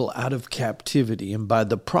people out of captivity. And by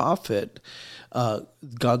the prophet,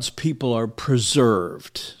 God's people are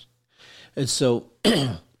preserved. And so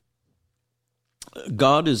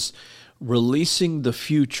God is releasing the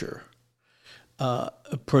future.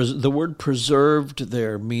 The word preserved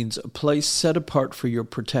there means a place set apart for your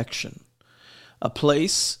protection. A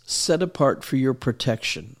place set apart for your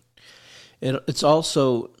protection. It's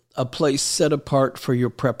also a place set apart for your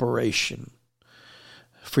preparation.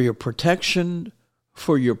 For your protection,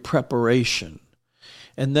 for your preparation.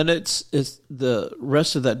 And then it's the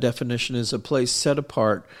rest of that definition is a place set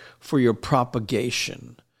apart for your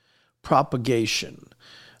propagation. Propagation.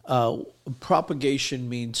 Propagation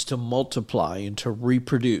means to multiply and to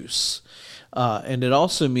reproduce. And it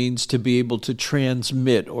also means to be able to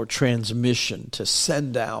transmit or transmission, to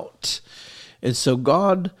send out. And so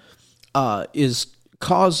God is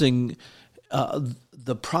causing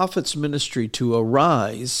the prophet's ministry to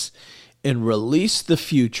arise and release the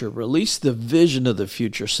future, release the vision of the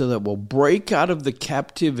future, so that we'll break out of the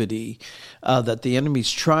captivity that the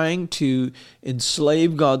enemy's trying to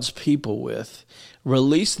enslave God's people with,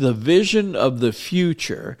 release the vision of the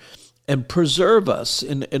future, and preserve us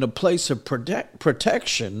in a place of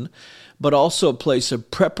protection, but also a place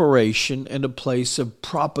of preparation and a place of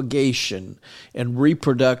propagation and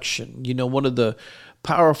reproduction. You know, one of the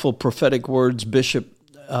powerful prophetic words Bishop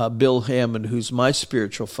Bill Hammond, who's my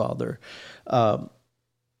spiritual father,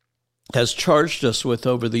 has charged us with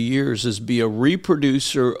over the years is be a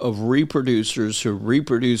reproducer of reproducers who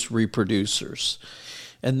reproduce reproducers.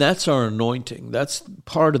 And that's our anointing. That's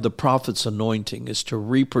part of the prophet's anointing, is to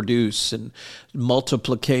reproduce and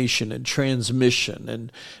multiplication and transmission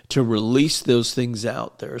and to release those things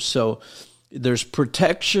out there. So there's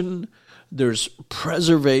protection, there's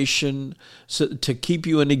preservation, so to keep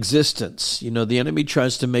you in existence. You know, the enemy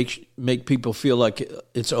tries to make people feel like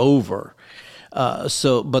it's over.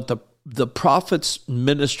 But the prophet's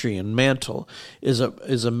ministry and mantle is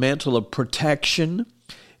a mantle of protection.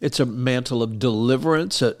 It's a mantle of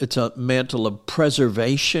deliverance. It's a mantle of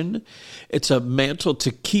preservation. It's a mantle to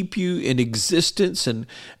keep you in existence, and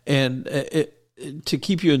to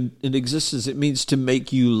keep you in existence. It means to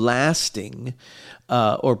make you lasting,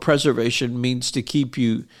 or preservation means to keep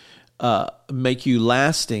you, make you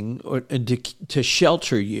lasting, and to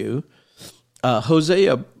shelter you.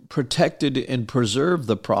 Hosea protected and preserved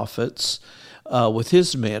the prophets with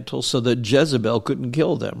his mantle, so that Jezebel couldn't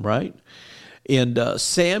kill them. Right. And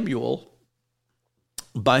Samuel,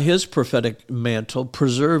 by his prophetic mantle,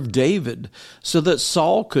 preserved David so that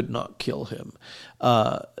Saul could not kill him.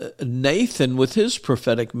 Nathan, with his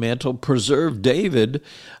prophetic mantle, preserved David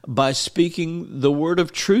by speaking the word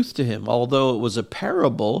of truth to him. Although it was a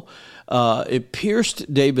parable, it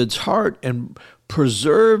pierced David's heart and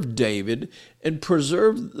preserved David and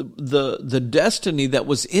preserved the destiny that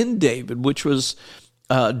was in David, which was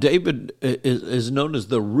David is known as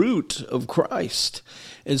the root of Christ.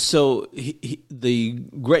 And so the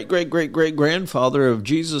great-great-great-great-grandfather of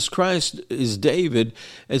Jesus Christ is David.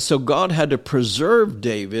 And so God had to preserve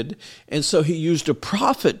David. And so he used a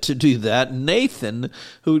prophet to do that, Nathan,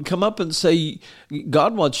 who would come up and say,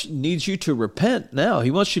 God needs you to repent now.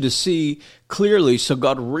 He wants you to see clearly. So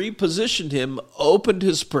God repositioned him, opened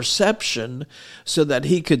his perception so that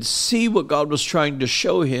he could see what God was trying to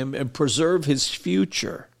show him and preserve his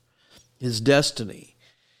future, his destiny,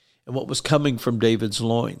 and what was coming from David's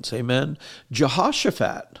loins. Amen.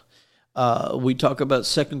 Jehoshaphat. We talk about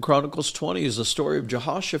 2 Chronicles 20 is the story of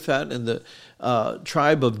Jehoshaphat and the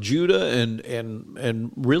tribe of Judah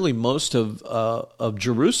and really most of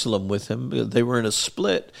Jerusalem with him. They were in a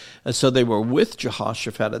split, and so they were with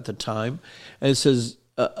Jehoshaphat at the time. And it says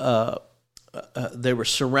they were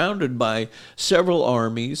surrounded by several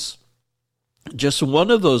armies. Just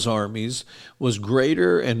one of those armies was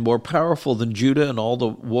greater and more powerful than Judah and all the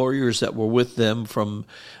warriors that were with them from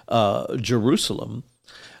Jerusalem.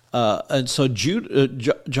 And so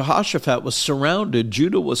Jehoshaphat was surrounded.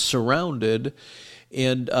 Judah was surrounded.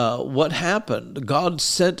 And what happened? God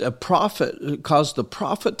sent a prophet, caused the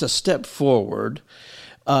prophet to step forward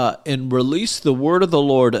and release the word of the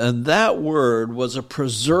Lord. And that word was a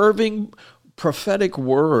preserving prophetic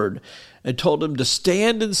word, and told him to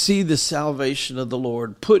stand and see the salvation of the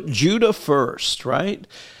Lord. Put Judah first, right?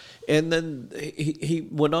 And then he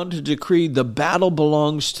went on to decree, the battle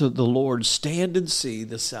belongs to the Lord. Stand and see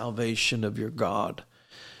the salvation of your God.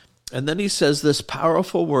 And then he says this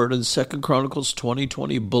powerful word in 2 Chronicles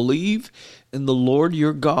 20:20, believe in the Lord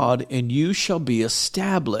your God, and you shall be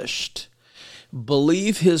established.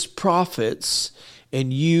 Believe his prophets,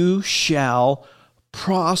 and you shall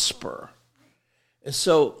prosper. And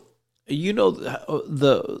so, you know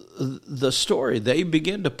the story. They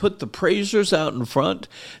begin to put the praisers out in front.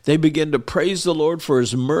 They begin to praise the Lord for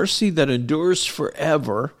his mercy that endures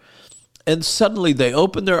forever. And suddenly they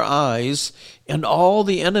opened their eyes, and all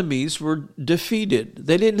the enemies were defeated.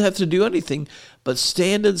 They didn't have to do anything but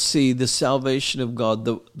stand and see the salvation of God.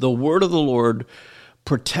 The word of the Lord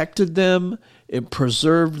protected them, it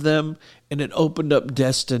preserved them, and it opened up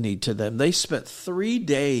destiny to them. They spent 3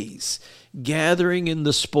 days gathering in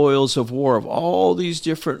the spoils of war of all these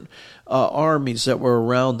different armies that were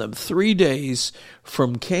around them. 3 days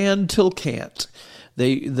from can till can't.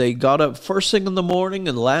 They got up first thing in the morning,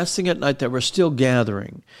 and last thing at night they were still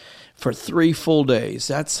gathering for 3 full days.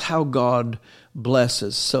 That's how God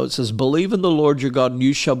blesses. So it says, believe in the Lord your God, and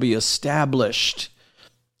you shall be established.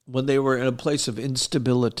 When they were in a place of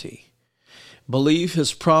instability, believe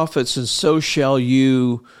his prophets, and so shall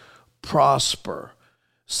you prosper.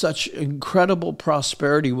 Such incredible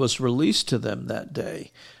prosperity was released to them that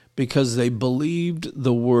day because they believed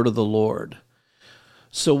the word of the Lord.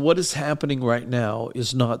 So what is happening right now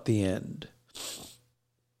is not the end.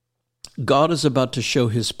 God is about to show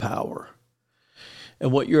his power.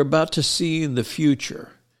 And what you're about to see in the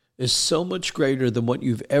future is so much greater than what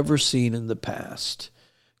you've ever seen in the past.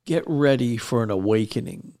 Get ready for an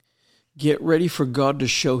awakening. Get ready for God to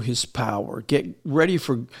show his power. Get ready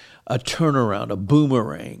for a turnaround, a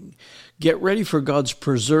boomerang. Get ready for God's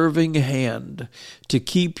preserving hand to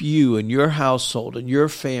keep you and your household and your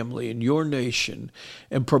family and your nation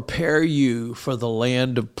and prepare you for the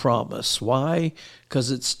land of promise. Why?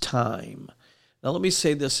 Because it's time. Now let me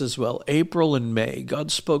say this as well. April and May,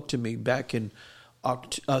 God spoke to me back in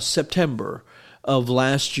September of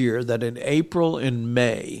last year that in April and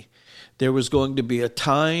May, there was going to be a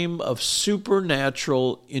time of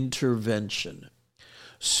supernatural intervention.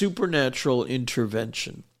 Supernatural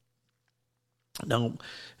intervention. Now,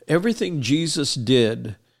 everything Jesus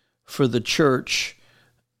did for the church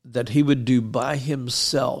that he would do by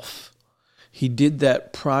himself, he did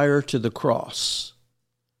that prior to the cross.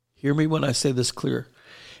 Hear me when I say this clear.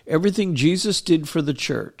 Everything Jesus did for the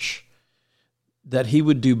church that he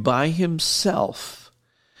would do by himself,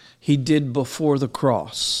 he did before the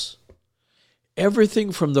cross.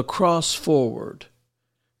 Everything from the cross forward,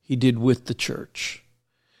 he did with the church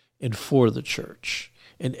and for the church.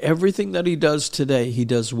 And everything that he does today, he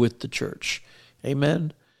does with the church.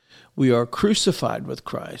 Amen? We are crucified with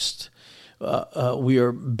Christ. We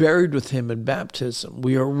are buried with him in baptism.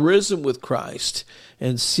 We are risen with Christ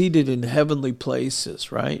and seated in heavenly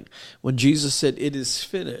places, right? When Jesus said, it is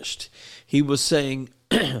finished, he was saying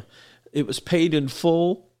it was paid in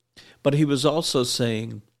full, but he was also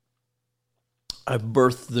saying, I've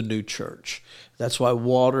birthed the new church. That's why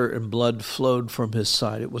water and blood flowed from his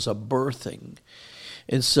side. It was a birthing.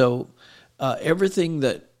 And so everything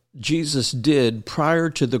that Jesus did prior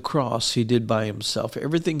to the cross, he did by himself.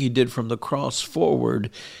 Everything he did from the cross forward,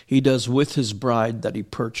 he does with his bride that he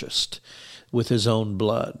purchased. with his own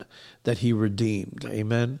blood that he redeemed.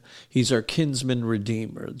 Amen. He's our kinsman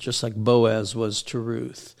redeemer, just like Boaz was to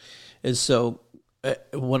Ruth. And so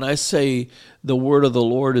when I say the word of the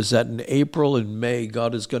Lord is that in April and May,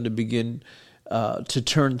 God is going to begin to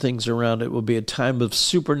turn things around. It will be a time of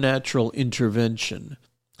supernatural intervention.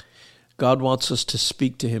 God wants us to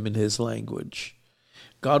speak to him in his language.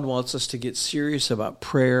 God wants us to get serious about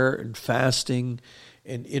prayer and fasting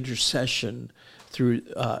and intercession through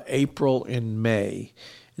April and May.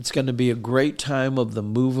 It's going to be a great time of the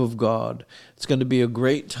move of God. It's going to be a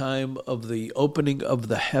great time of the opening of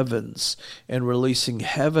the heavens and releasing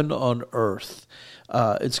heaven on earth.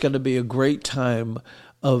 It's going to be a great time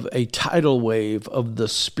of a tidal wave of the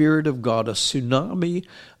Spirit of God, a tsunami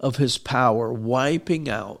of his power, wiping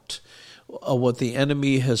out what the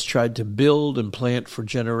enemy has tried to build and plant for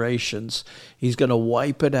generations. He's going to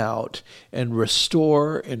wipe it out and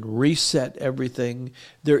restore and reset everything.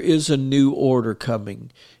 There is a new order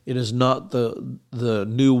coming. It is not the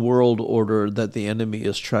new world order that the enemy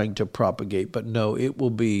is trying to propagate, but no, it will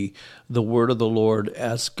be the word of the Lord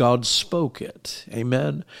as God spoke it.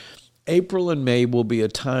 Amen. April and May will be a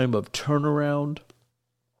time of turnaround,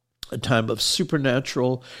 a time of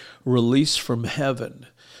supernatural release from heaven.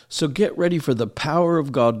 So get ready for the power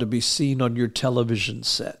of God to be seen on your television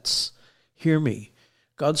sets. Hear me.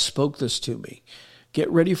 God spoke this to me.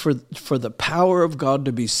 Get ready for the power of God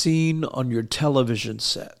to be seen on your television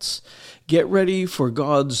sets. Get ready for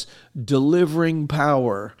God's delivering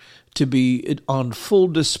power to be on full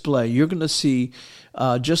display. You're going to see,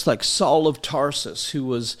 just like Saul of Tarsus, who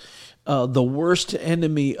was the worst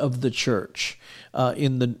enemy of the church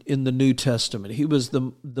in the New Testament. He was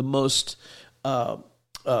the most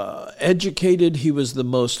educated, he was the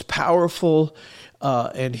most powerful,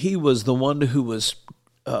 and he was the one who was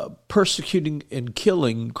persecuting and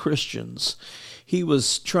killing Christians. He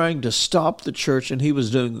was trying to stop the church, and he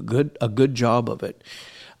was doing a good job of it.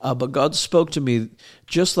 But God spoke to me,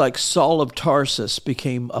 just like Saul of Tarsus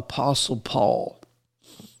became Apostle Paul.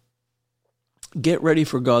 Get ready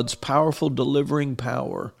for God's powerful delivering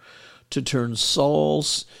power to turn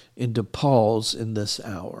Sauls into Pauls in this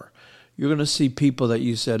hour. You're going to see people that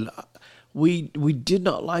you said, we did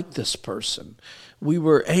not like this person. We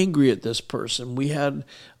were angry at this person. We had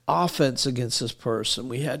offense against this person.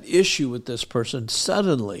 We had issue with this person.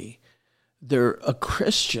 Suddenly, they're a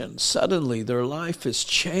Christian. Suddenly, their life is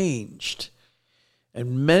changed.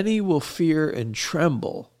 And many will fear and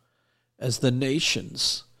tremble as the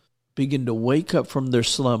nations begin to wake up from their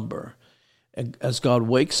slumber, and as God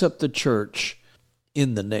wakes up the church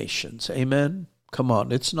in the nations. Amen? Come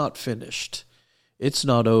on, it's not finished. It's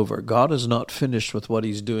not over. God is not finished with what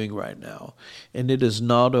he's doing right now, and it is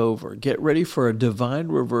not over. Get ready for a divine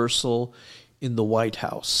reversal in the White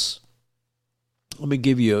House. Let me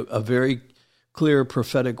give you a very clear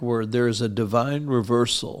prophetic word. There is a divine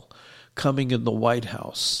reversal coming in the White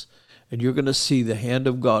House, and you're going to see the hand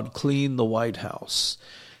of God clean the White House.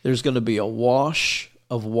 There's going to be a wash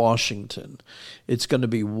of Washington. It's going to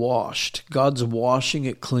be washed. God's washing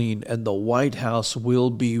it clean, and the White House will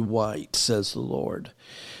be white, says the Lord.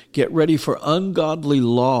 Get ready for ungodly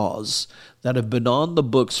laws that have been on the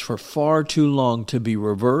books for far too long to be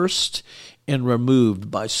reversed and removed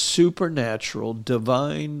by supernatural,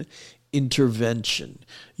 divine intervention.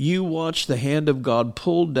 You watch the hand of God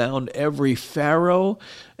pull down every Pharaoh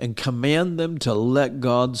and command them to let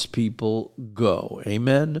God's people go.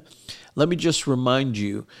 Amen. Let me just remind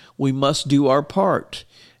you, we must do our part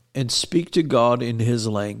and speak to God in his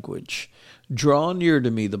language. Draw near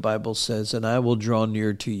to me, the Bible says, and I will draw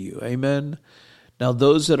near to you. Amen. Now,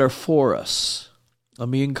 those that are for us, let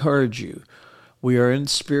me encourage you. We are in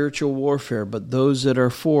spiritual warfare, but those that are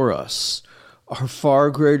for us are far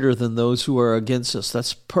greater than those who are against us.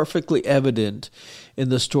 That's perfectly evident in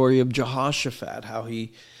the story of Jehoshaphat,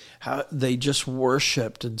 how they just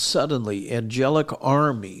worshipped, and suddenly angelic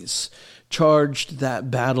armies charged that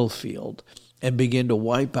battlefield and began to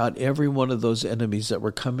wipe out every one of those enemies that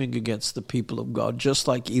were coming against the people of God, just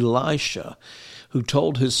like Elisha, who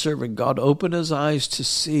told his servant, God, open his eyes to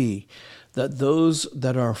see that those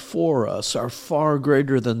that are for us are far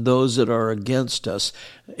greater than those that are against us.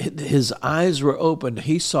 His eyes were opened.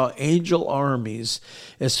 He saw angel armies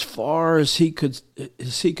as far as he could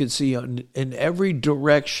see in every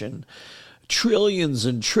direction. Trillions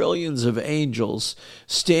and trillions of angels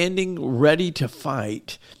standing ready to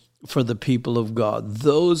fight for the people of God.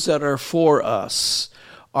 Those that are for us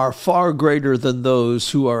are far greater than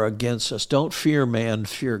those who are against us. Don't fear man,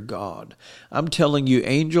 fear God. I'm telling you,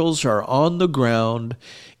 angels are on the ground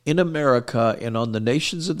in America and on the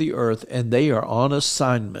nations of the earth, and they are on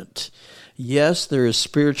assignment. Yes, there is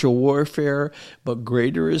spiritual warfare, but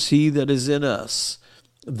greater is he that is in us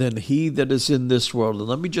than he that is in this world. And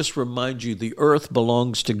let me just remind you, the earth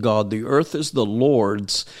belongs to God. The earth is the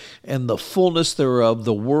Lord's, and the fullness thereof,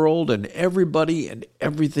 the world and everybody and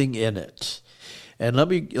everything in it. And let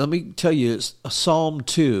me tell you, Psalm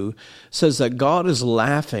 2 says that God is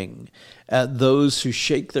laughing at those who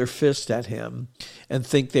shake their fist at him and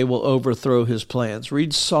think they will overthrow his plans.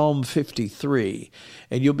 Read Psalm 53,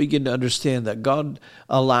 and you'll begin to understand that God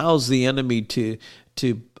allows the enemy to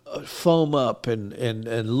foam up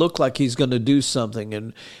and look like he's going to do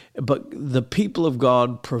something, but the people of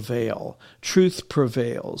God prevail. Truth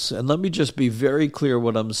prevails. And let me just be very clear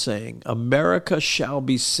what I'm saying. America shall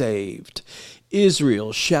be saved.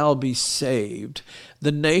 Israel shall be saved.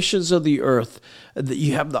 The nations of the earth,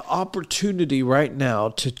 you have the opportunity right now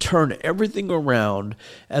to turn everything around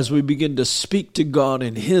as we begin to speak to God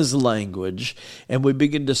in his language, and we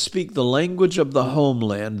begin to speak the language of the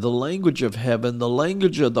homeland, the language of heaven, the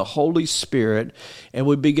language of the Holy Spirit, and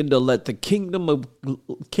we begin to let the kingdom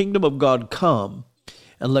of God come,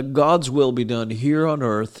 and let God's will be done here on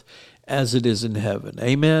earth as it is in heaven.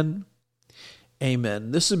 Amen.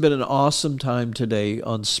 Amen. This has been an awesome time today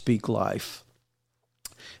on Speak Life.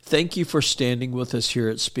 Thank you for standing with us here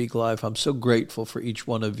at Speak Life. I'm so grateful for each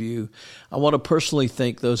one of you. I want to personally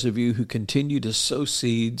thank those of you who continue to sow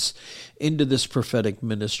seeds into this prophetic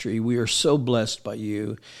ministry. We are so blessed by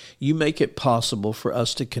you. You make it possible for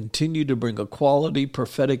us to continue to bring a quality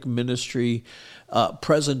prophetic ministry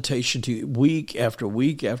presentation to you week after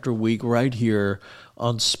week after week right here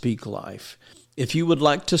on Speak Life. If you would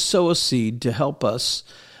like to sow a seed to help us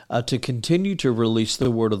to continue to release the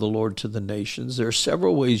word of the Lord to the nations, there are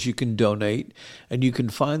several ways you can donate, and you can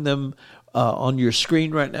find them on your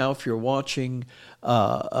screen right now if you're watching,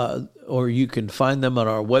 or you can find them on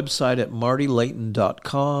our website at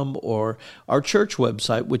martylayton.com or our church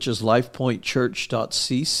website, which is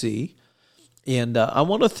lifepointchurch.cc. And I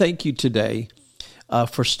want to thank you today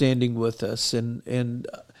for standing with us. And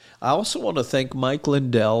I also want to thank Mike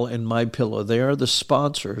Lindell and My Pillow. They are the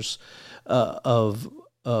sponsors of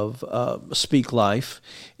Speak Life.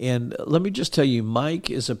 And let me just tell you,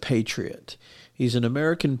 Mike is a patriot. He's an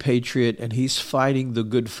American patriot, and he's fighting the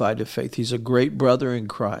good fight of faith. He's a great brother in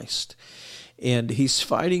Christ. And he's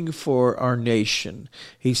fighting for our nation.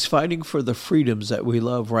 He's fighting for the freedoms that we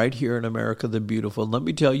love right here in America the Beautiful. And let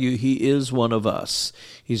me tell you, he is one of us.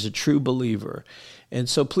 He's a true believer. And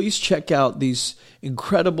so please check out these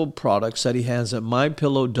incredible products that he has at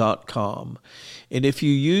mypillow.com. And if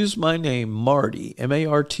you use my name, Marty,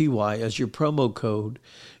 M-A-R-T-Y, as your promo code,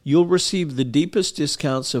 you'll receive the deepest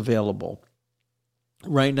discounts available.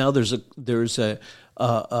 Right now, there's a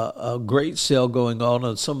great sale going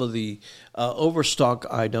on some of the overstock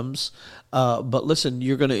items. But listen,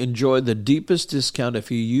 you're going to enjoy the deepest discount if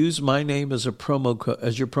you use my name as your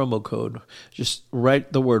promo code. Just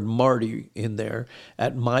write the word Marty in there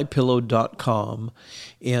at mypillow.com.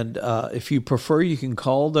 And if you prefer, you can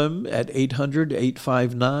call them at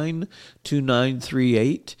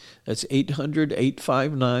 800-859-2938. That's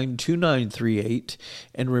 800-859-2938.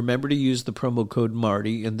 And remember to use the promo code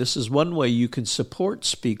Marty. And this is one way you can support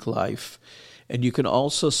Speak Life. And you can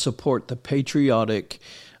also support the patriotic,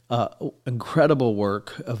 incredible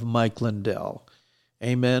work of Mike Lindell.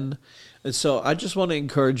 Amen. And so I just want to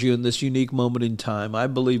encourage you in this unique moment in time. I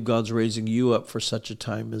believe God's raising you up for such a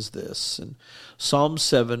time as this. In Psalm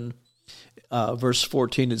 7, verse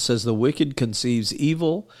 14, it says, "The wicked conceives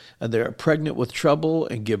evil, and they are pregnant with trouble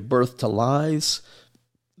and give birth to lies.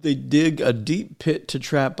 They dig a deep pit to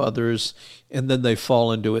trap others, and then they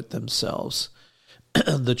fall into it themselves.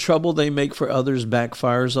 The trouble they make for others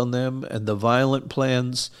backfires on them, and the violent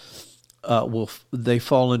plans fall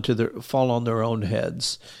on their own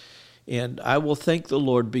heads. And I will thank the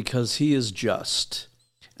Lord because he is just,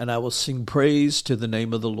 and I will sing praise to the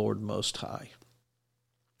name of the Lord Most High."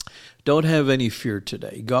 Don't have any fear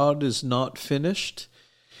today. God is not finished.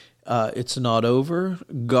 It's not over.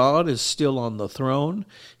 God is still on the throne.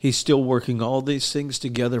 He's still working all these things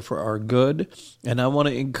together for our good. And I want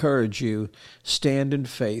to encourage you, stand in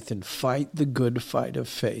faith and fight the good fight of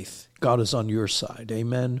faith. God is on your side.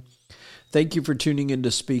 Amen. Thank you for tuning in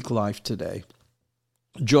to Speak Life today.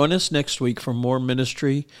 Join us next week for more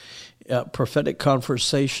ministry, prophetic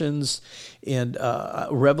conversations, and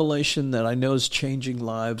revelation that I know is changing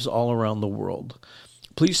lives all around the world.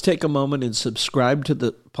 Please take a moment and subscribe to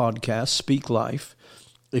the podcast, Speak Life.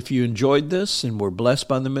 If you enjoyed this and were blessed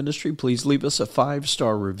by the ministry, please leave us a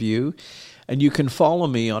 5-star review. And you can follow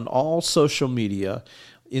me on all social media,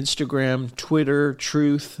 Instagram, Twitter,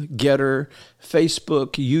 Truth, Getter,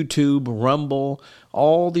 Facebook, YouTube, Rumble,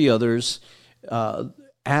 all the others,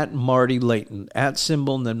 at Marty Layton, at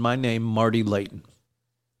symbol and then my name, Marty Layton.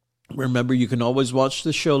 Remember, you can always watch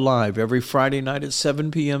the show live every Friday night at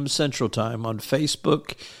 7 p.m. Central Time on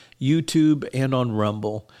Facebook, YouTube, and on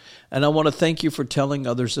Rumble. And I want to thank you for telling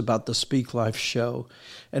others about the Speak Life show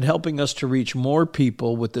and helping us to reach more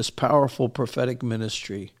people with this powerful prophetic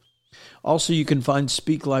ministry. Also, you can find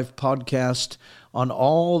Speak Life podcast on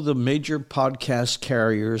all the major podcast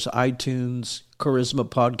carriers, iTunes, Charisma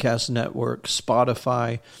Podcast Network,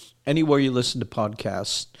 Spotify, anywhere you listen to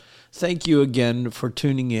podcasts. Thank you again for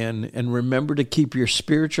tuning in, and remember to keep your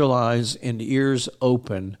spiritual eyes and ears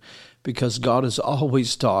open because God is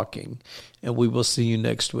always talking, and we will see you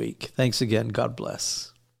next week. Thanks again. God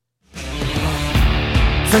bless.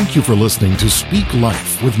 Thank you for listening to Speak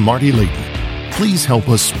Life with Marty Layton. Please help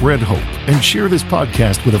us spread hope and share this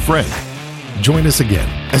podcast with a friend. Join us again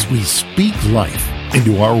as we speak life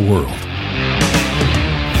into our world.